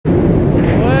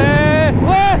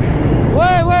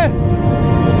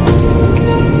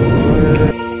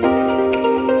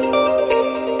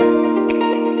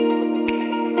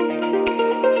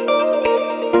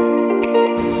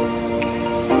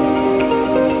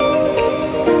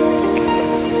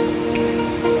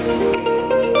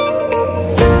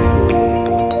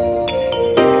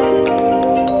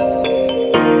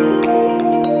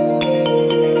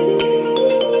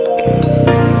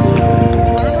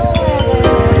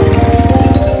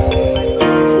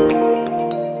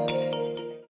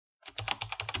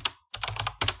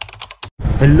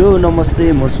Hello नमस्ते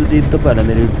म सुदीप तपाईहरुलाई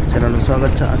मेरो युट्युब च्यानलमा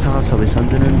स्वागत छ। आशा सबै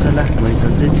सन्चै हुनुहुन्छ होला। म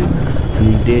सन्चै छु।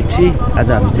 अनि डे 3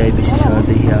 आज हामी चाहिँ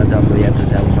बेसिसहरदेखि आज हाम्रो यात्रा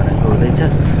चाहिँ मनाएको हुँदैछ।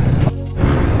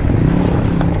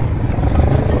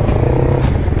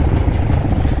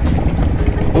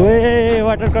 ओए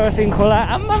वाटर क्रसिङ खोला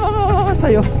आम्मा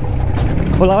सयो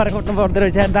खोलाबाट कट्नु पर्दो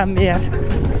रहेछ यार, दामी यार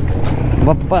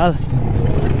बप्पाल।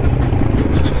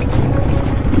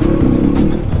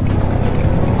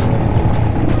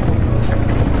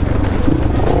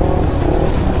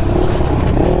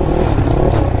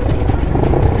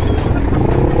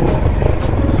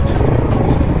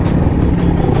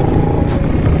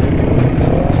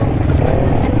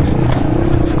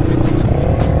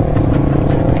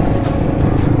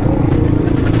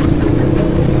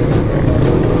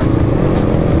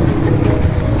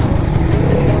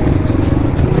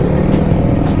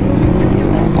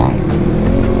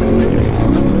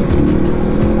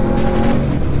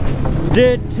 डे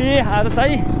 3 आज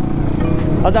चाहिँ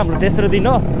अझ हाम्रो तेस्रो दिन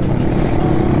हो।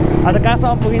 आज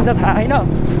कहाँसम्म पुगिन्छ थाहा छैन,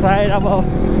 सायद अब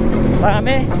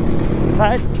चामे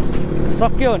सायद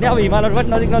सक्यो भने अब हिमालहरू पनि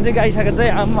नजिक नजिक आइसकेको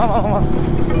चाहिँ आम्मा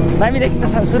दामीदेखि त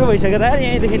सुरु भइसक्यो त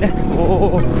यहीँदेखि नै।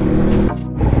 हो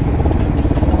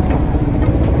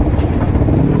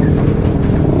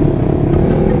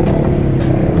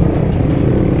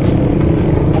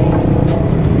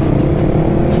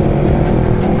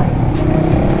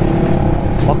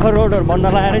भर्खर रोडहरू बन्न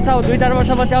लागेको रहेछ। अब 2-4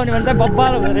 वर्षपछि आउने भने चाहिँ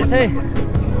बब्बाल हुँदो रहेछ है।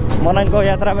 मनाङको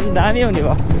यात्रा पनि दामी हुने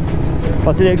भयो।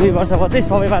 पछि 1-2 वर्षपछि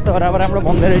सबै बाटोहरू अब राम्रो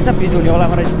बन्दै रहेछ, पिच हुने होला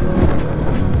रहेछ।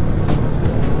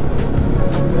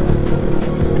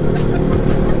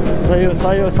 सयो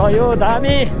सयो सयो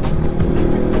दामी।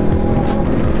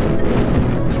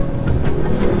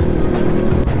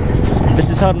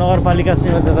 बेसिसहर नगरपालिका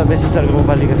सीमा चाहिँ बेसिसहर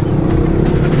गाउँपालिका।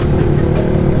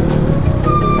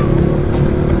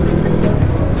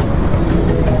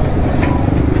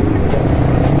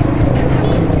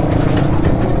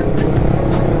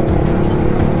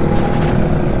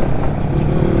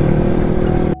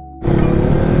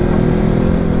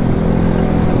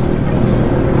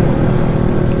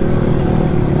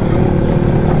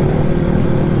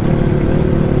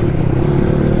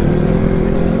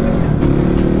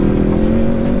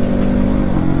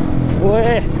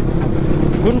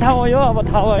 कुन ठाउँ हो यो अब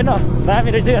थाहा होइन,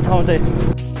 दामी रहेछ यो ठाउँ चाहिँ।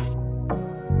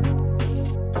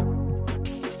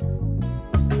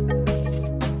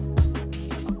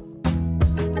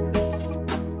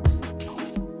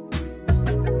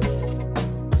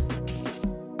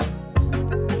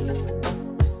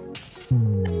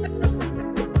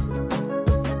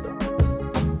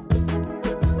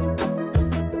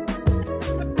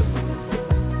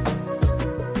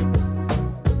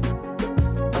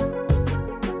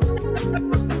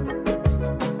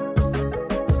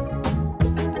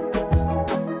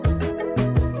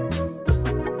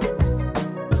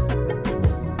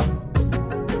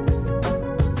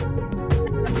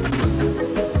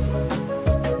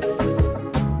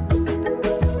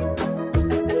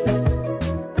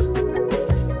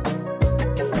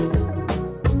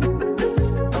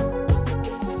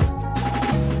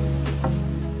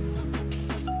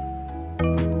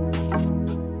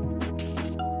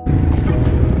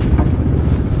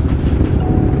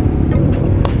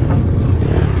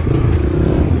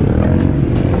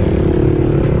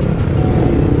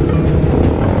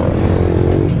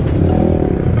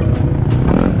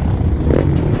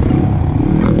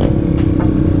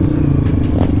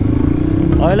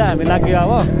 अहिले हामी लाग्यो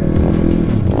अब।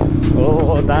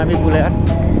 ओ दामी पुल यार।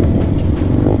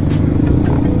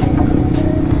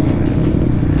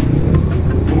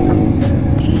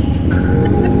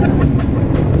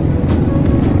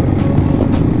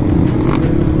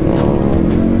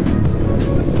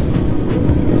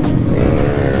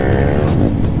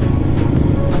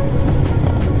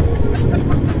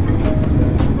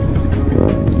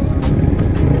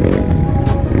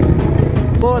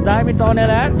 ओ दामी टनेल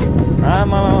यार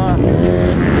आमा।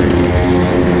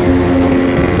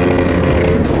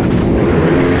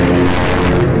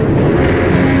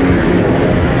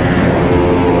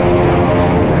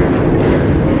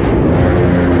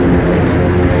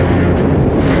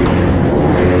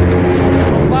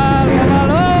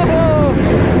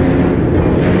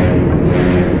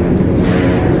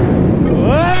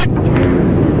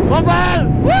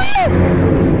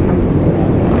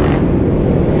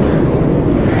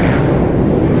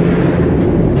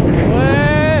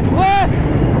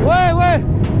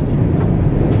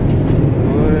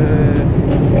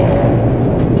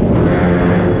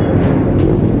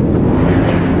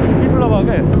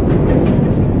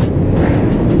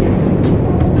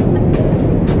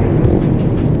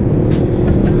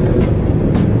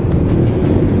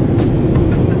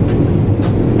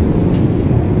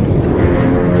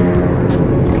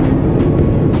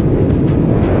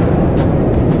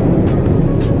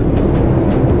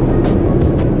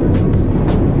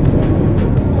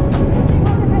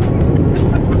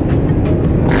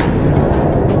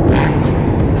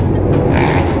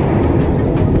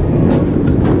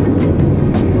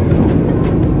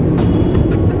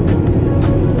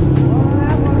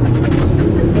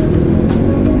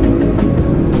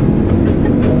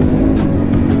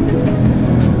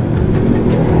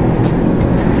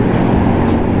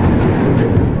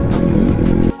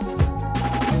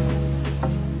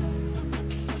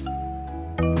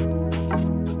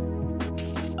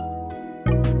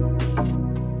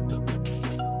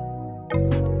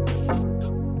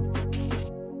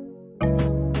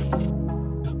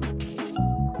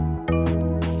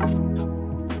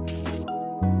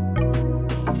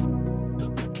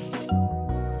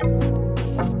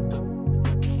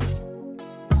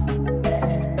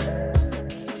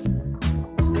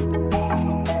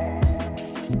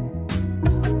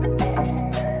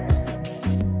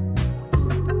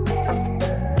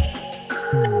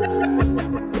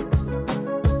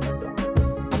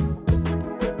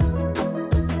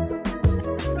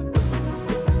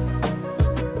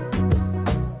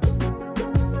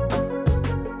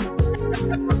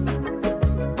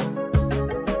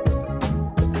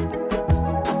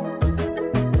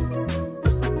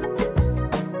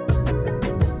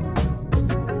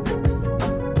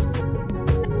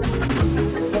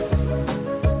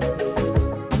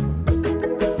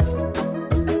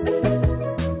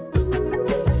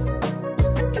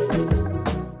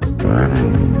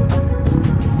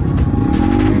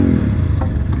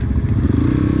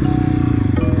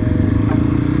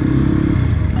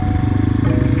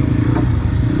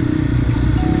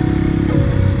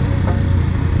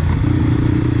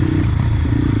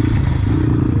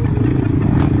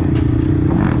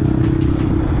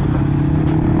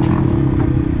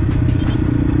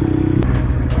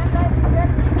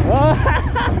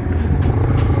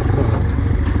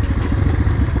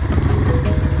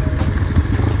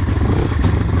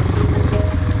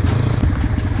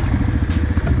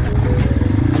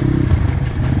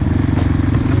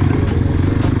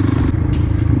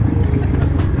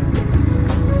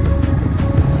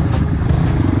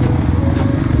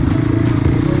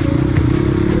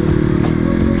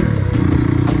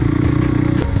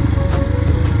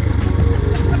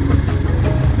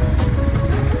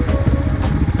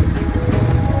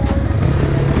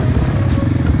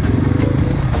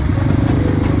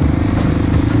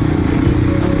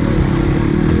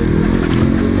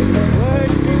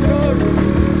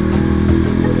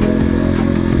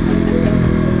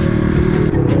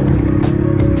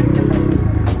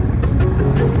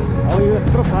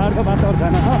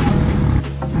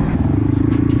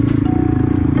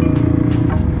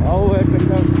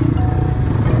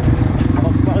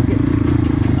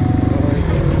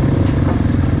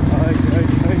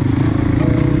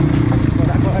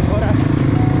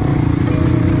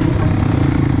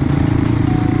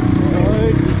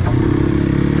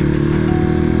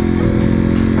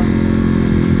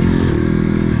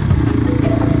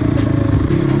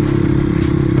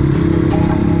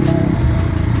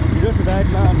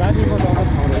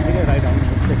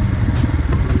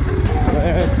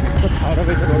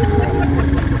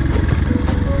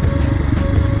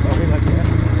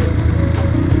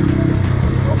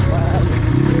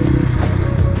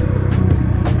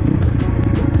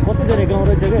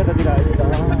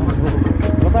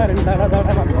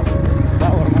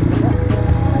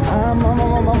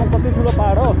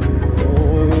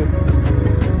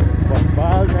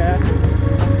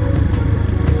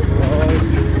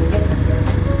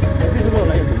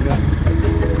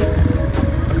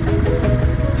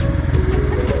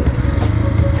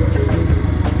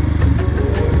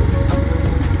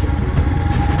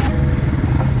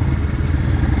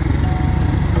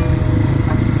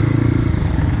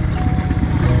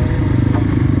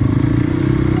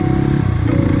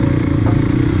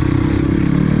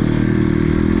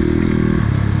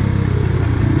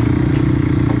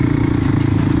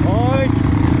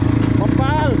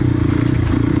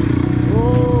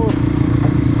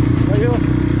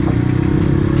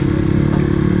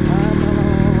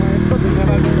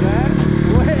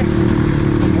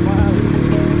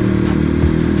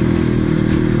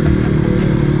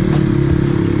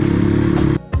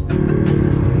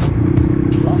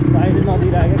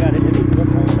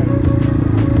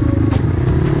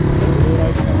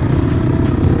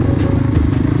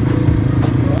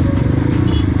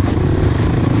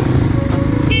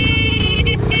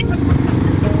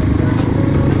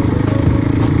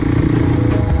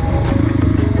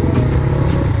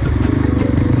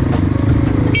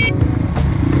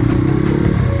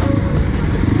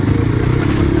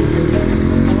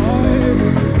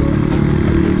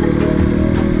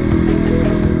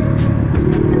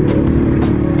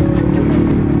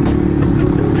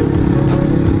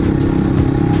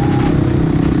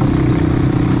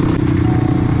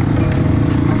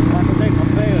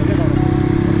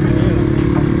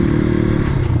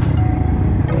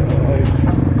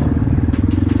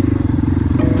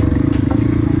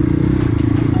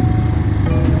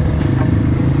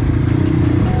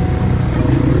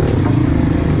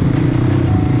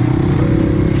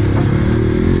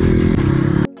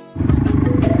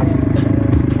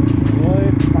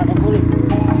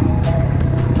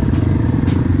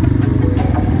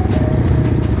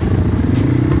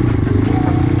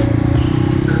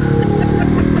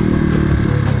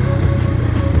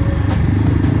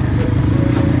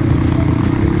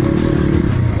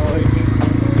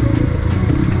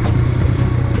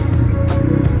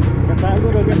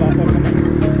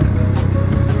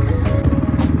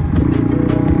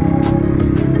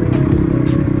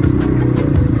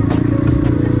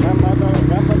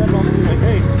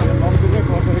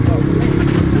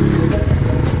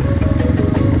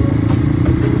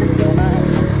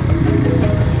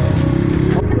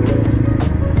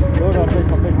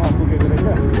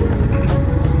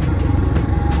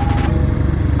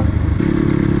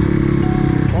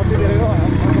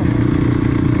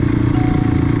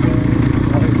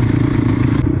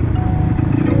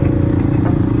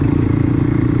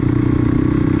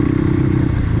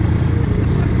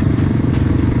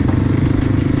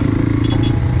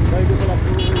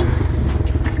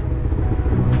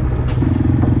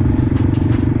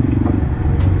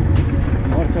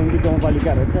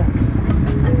 नगरपालिका रहेछ।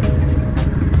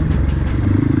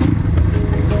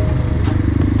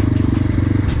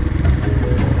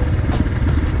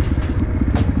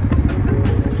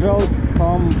 Road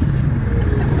from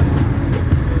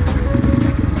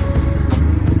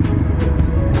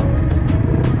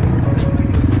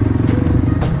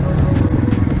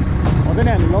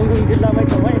लङजुङ जिल्लामै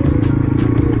छौँ है।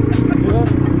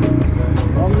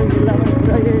 लङजुङ जिल्लामा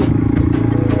पुरै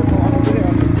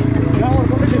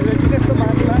गाउँहरूको पनि त्यस्तो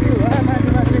माथि माथि भयो, माथि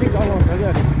माथि पनि गाउँहरू छ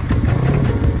क्या।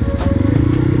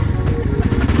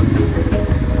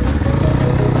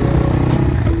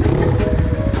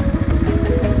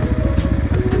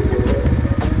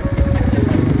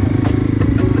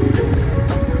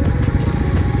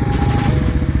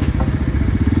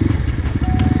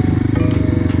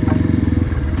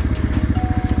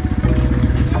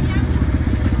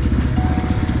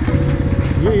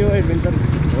 यो एडभेन्चर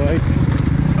राइट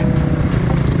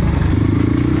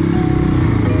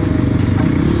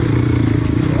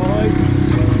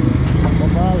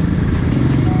नेपाल।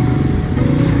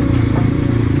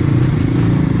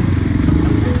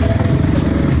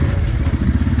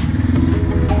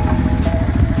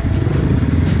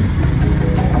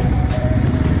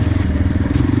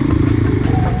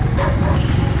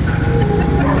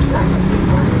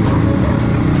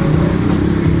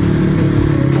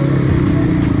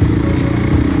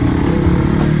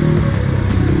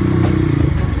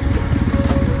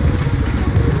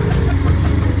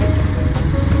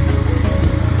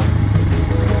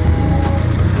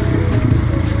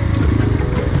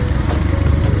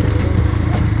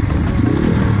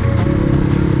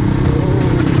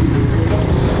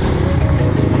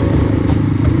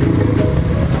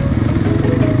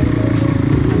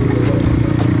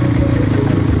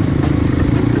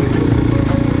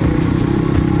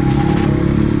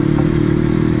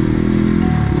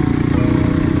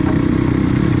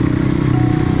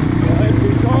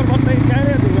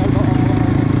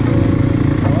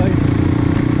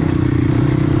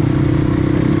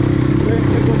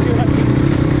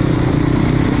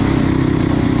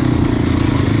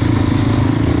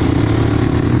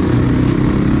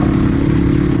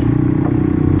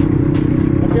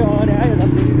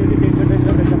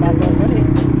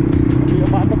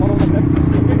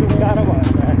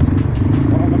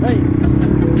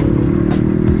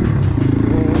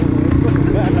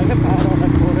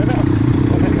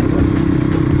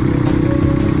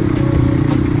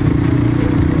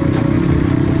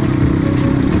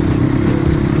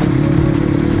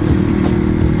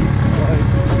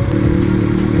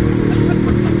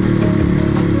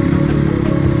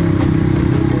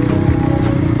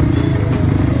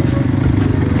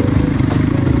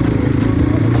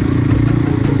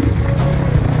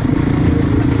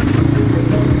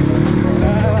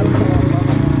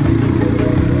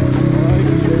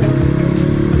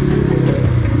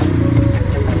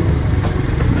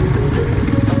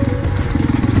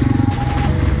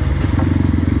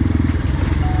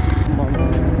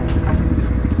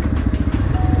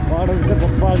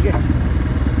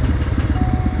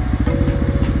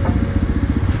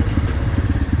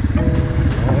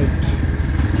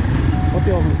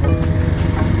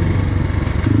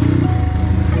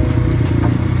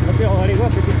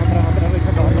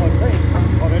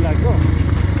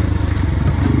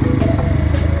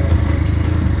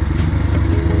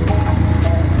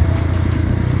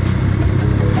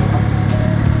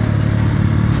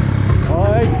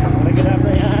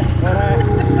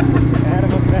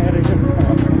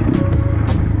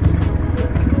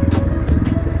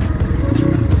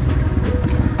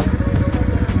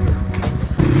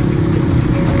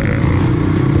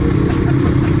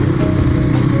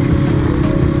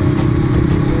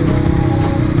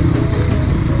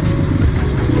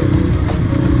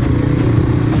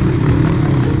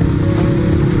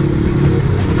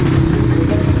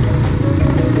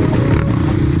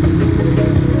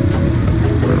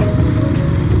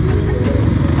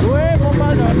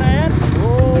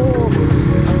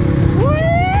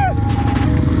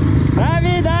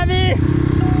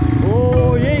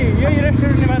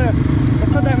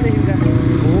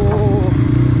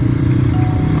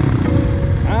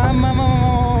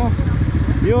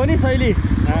 हो नि शैली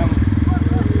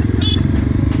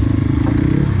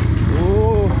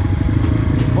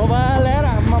मोबाइल यार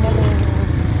आम्मा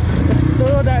यस्तो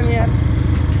दामी यार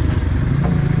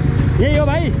यही हो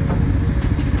भाइ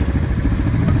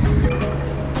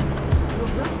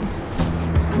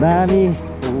दामी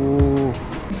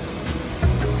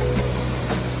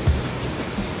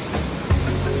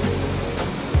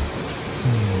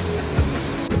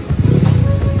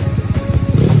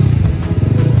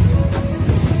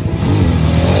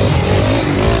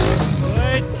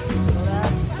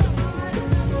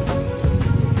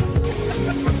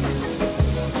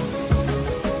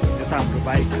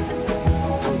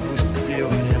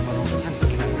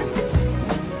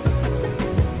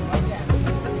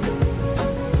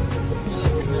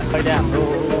अहिले हाम्रो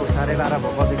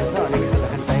 12:30 बजेको छ अनि खाजा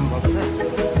खाने टाइम भएको छ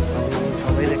अनि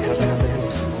सबैले खाजा खाँदैछन्।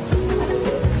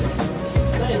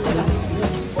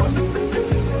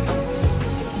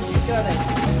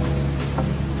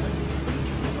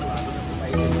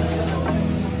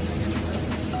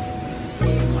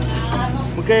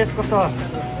 मुकेश कस्तो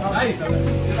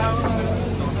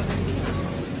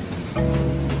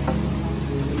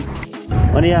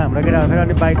अनि यहाँ हाम्रो केटाहरू फेरि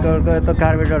अनि बाइकहरूको यता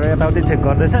कार्बेटरहरू यताउति चेक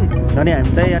गर्दैछन् अनि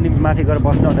हामी चाहिँ अनि माथि गएर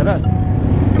बस्नु भनेर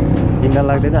हिँड्न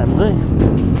लाग्दैन हामी चाहिँ।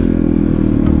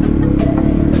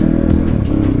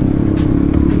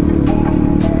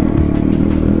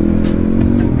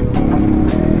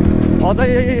 अझै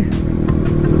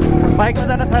बाइकमा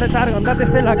जान 4.5 घन्टा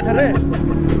त्यस्तै लाग्छ अरे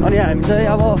अनि हामी चाहिँ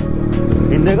अब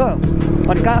हिँडेको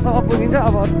अनि कहाँसम्म पुगिन्छ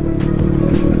अब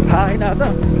थाहा छैन अझ।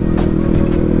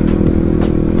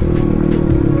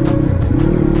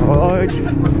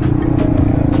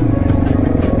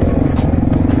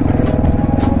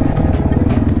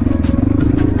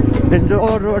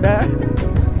 एडवेंचर रोड है,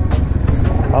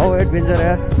 हाउ एडवेंचर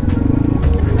है।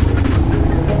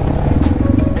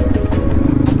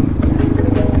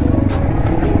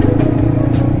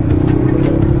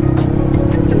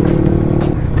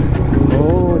 ओ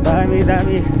दामी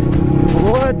दामी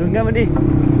ओ ढुङ्गामुनि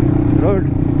रोड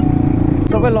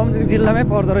सबै लमजुङ जिल्लामै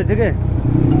पर्दो रहेछ के।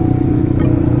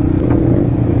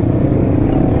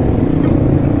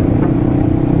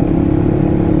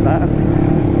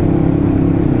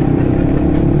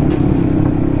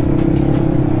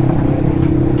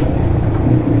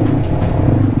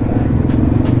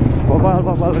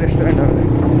 बबाल रेस्टुरेन्टहरू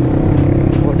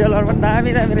होटेलहरू पनि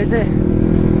दामी दामी रहेछ।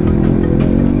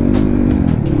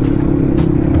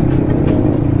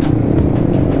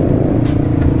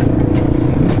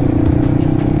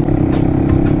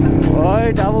 ओए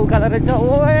ढाबा उकालो रहेछ।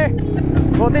 ओए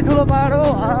कति ठुलो पहाड हो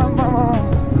आमामा।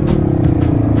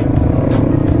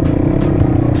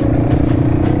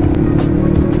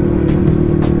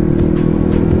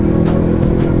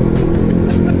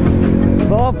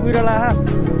 सब कुइरोला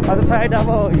अझ साइड अब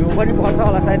हिउँ पनि पर्छ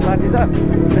होला साइड माथि त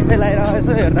त्यस्तै लगाइरहेको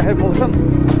यसो हेर्दाखेरि मौसम।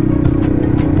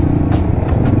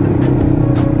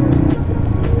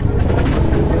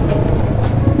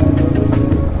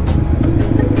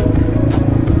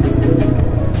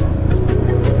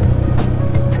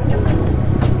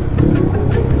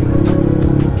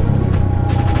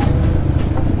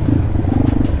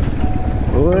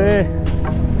 ओए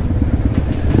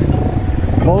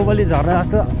बाहुबली झर्ना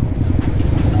जस्तो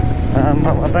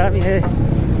दामी है।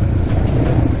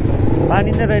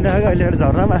 पानी नै रहेन अहिले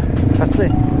झर्नामा खासै।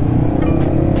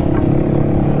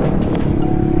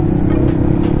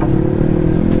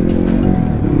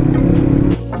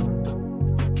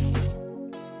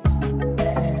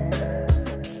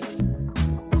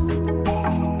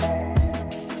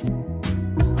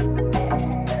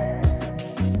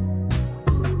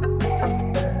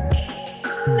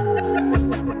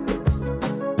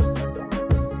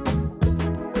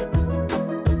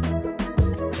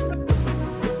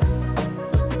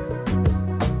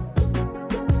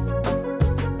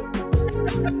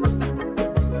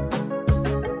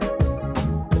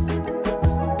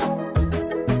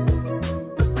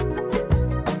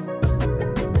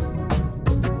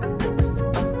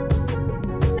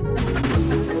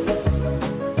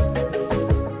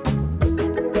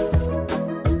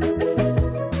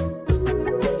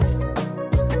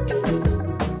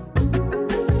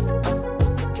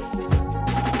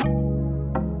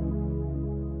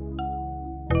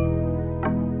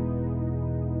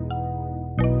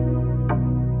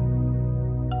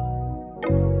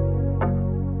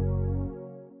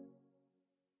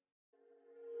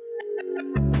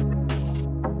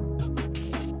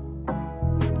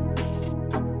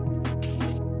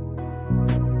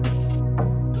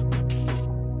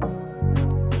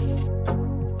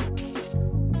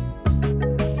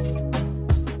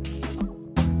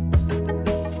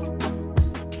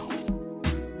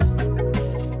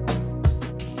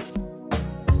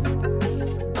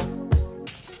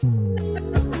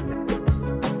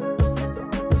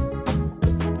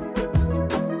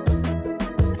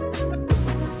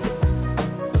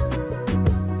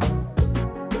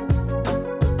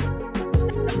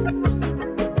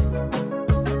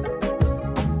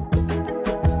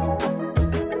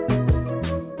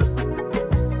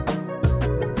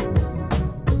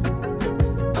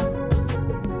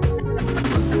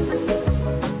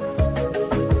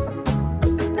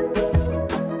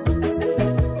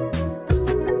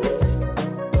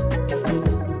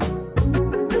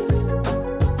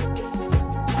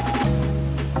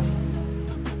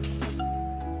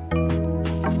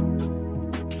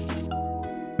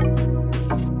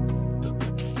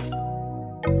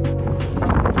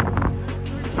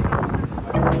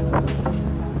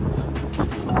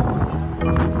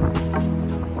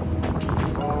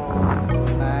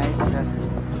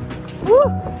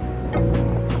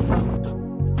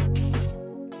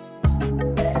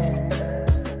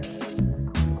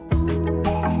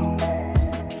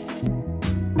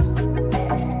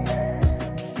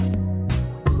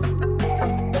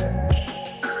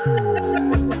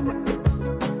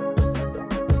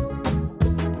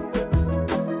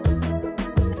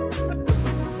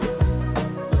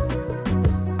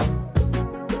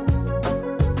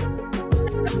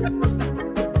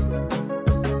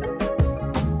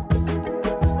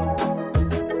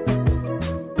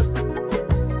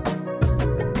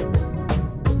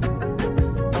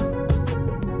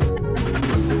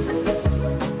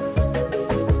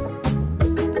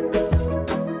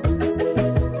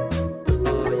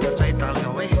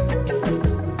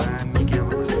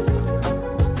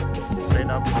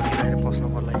 अब फर्किँदाखेरि पस्नु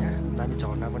पर्ला यहाँ दामी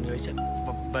झर्ना पनि रहेछ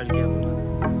बब्बालिके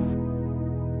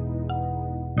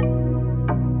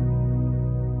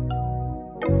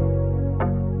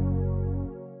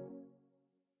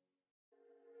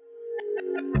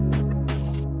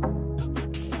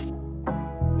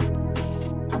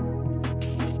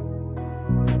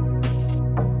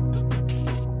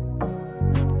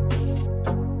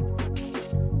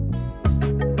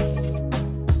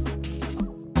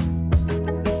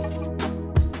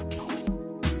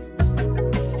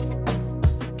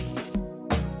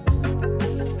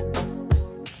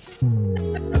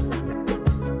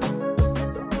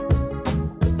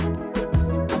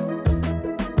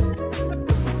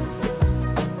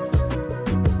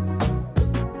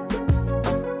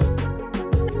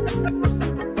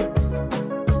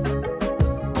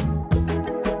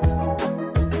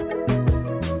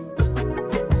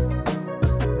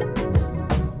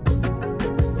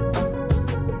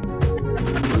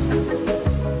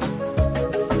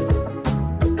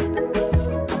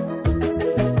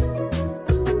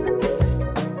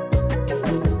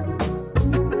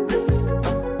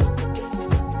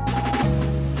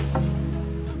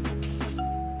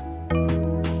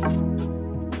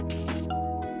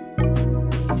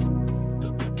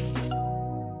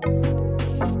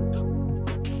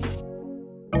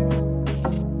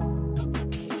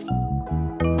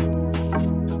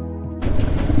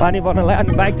पानी पर्नलाई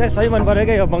अनि बाइक चाहिँ सही मन पऱ्यो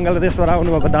क्या यो बङ्गलादेशबाट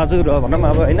आउनुभएको दाजुहरू भनौँ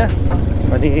अब होइन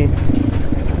अनि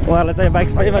उहाँलाई चाहिँ बाइक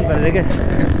सही मन पऱ्यो क्या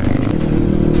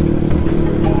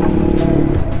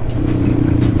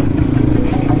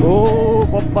ओ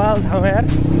बब्बाल ठाउँ यार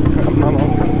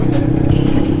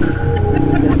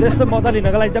यस्तो यस्तो मजा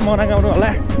लिनको लागि चाहिँ मनाङ आउनु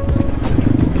होला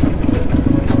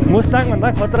मुस्ताङभन्दा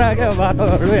खतरा क्या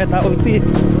बाटोहरू यता उल्टी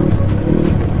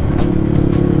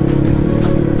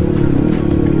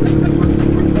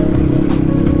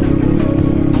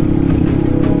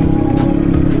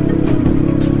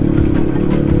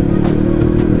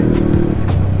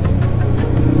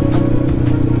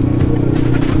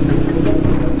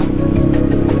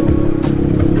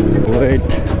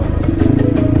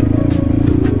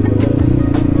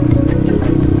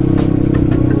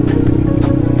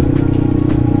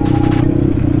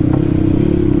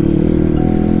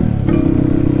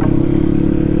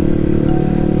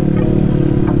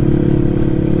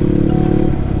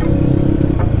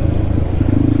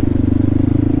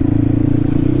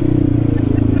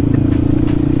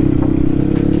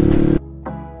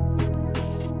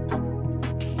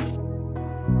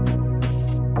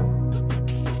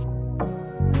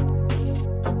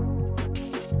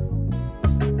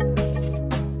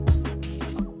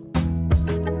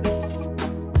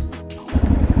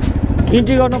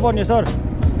इन्ट्री गर्नुपर्ने सर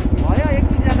भयो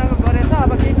 1-2 जनाको गरेछ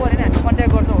अब केही परेन हामी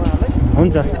कन्ट्याक्ट गर्छौँ उहाँलाई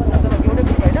हुन्छ एउटै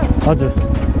ग्रुप होइन हजुर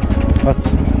हस्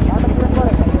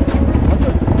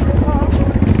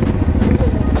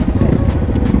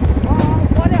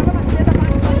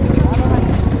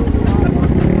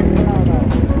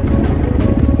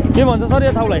के भन्छ सर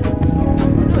यो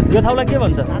ठाउँलाई के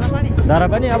भन्छ धारा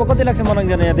पानी अब कति लाग्छ मनाङ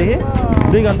जान यहाँदेखि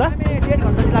 2 घन्टा 1.5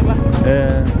 घन्टा लाग्ला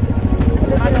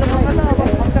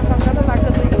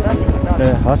ए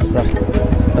हस् सर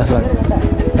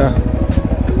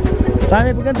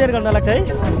चाँडै पुग्यो 1.5 घन्टा लाग्छ है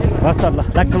हस् सर ल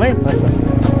लाग्छौँ है हस् सर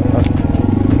हस्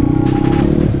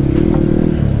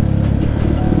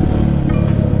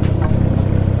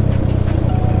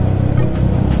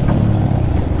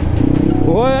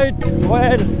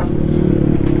वेट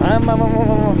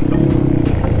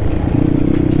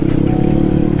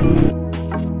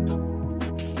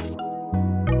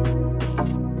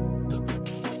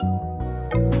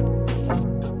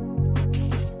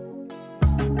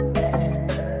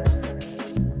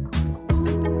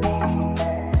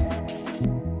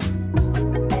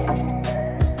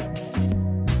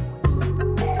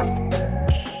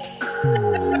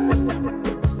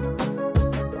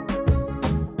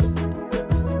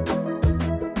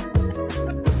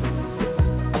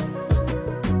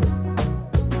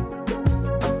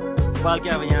आमा के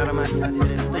अब यहाँ र माथि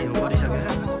यस्तै हिउँ परिसकेर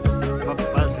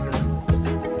बब्बालसकेर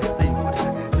यस्तै हिउँ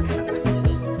परिसकेर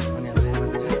अनि अब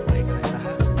यतातिर बाइक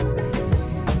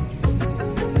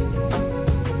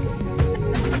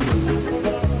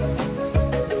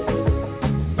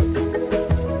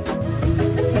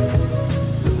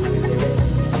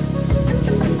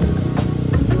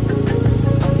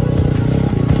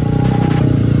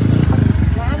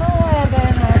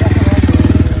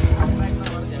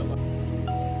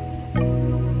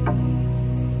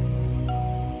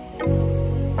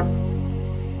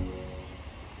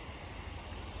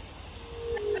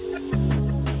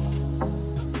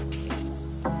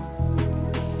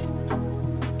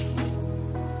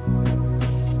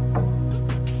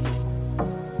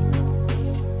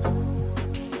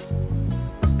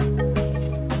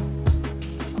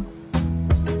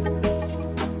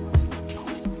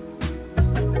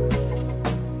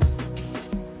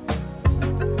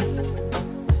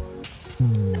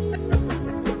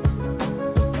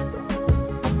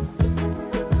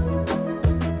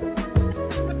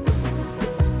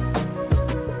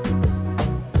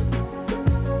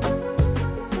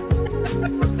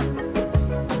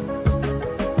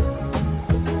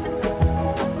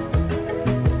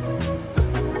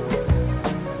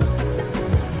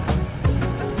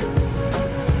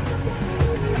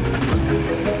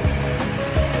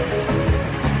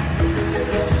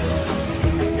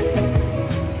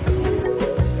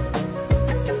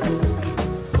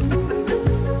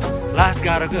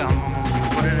गाह्रो क्या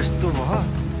परेर यस्तो भयो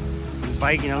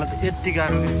बाइक हिँड्नलाई त यति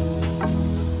गाह्रो क्या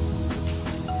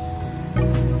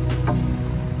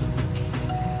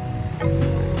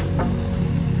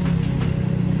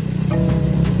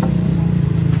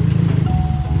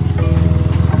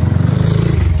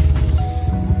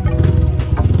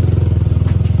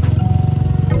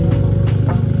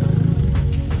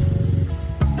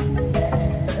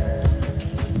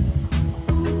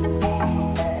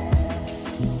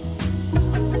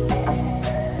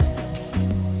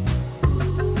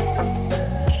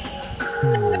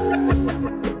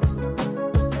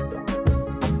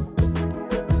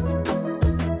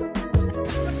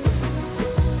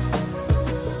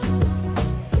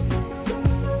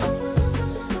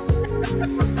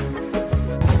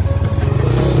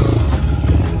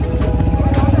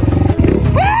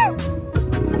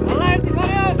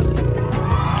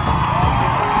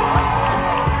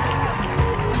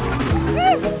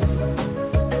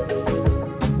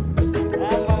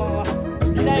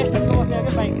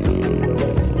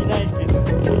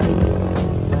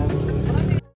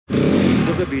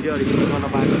भिडियोहरू क्लिक गर्न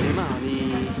पाएको थिएन अनि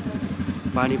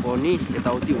पानी पर्ने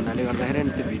यताउति हुनाले गर्दाखेरि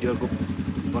अनि त्यो भिडियोको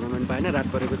बनाउनु पनि पाएन रात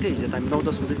परेको थियो हिजो त हामी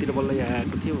 9-10 बजेतिर बल्ल यहाँ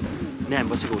आएको थियौँ अनि हामी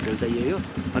बसेको होटल चाहिँ यही हो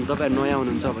अनि तपाईहरु नयाँ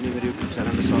हुनुहुन्छ भने मेरो युट्युब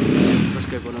च्यानललाई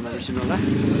सब्स्क्राइब गर्न नबिर्सिनु होला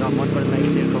र मन परे लाइक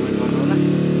शेयर कमेन्ट गर्नु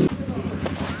होला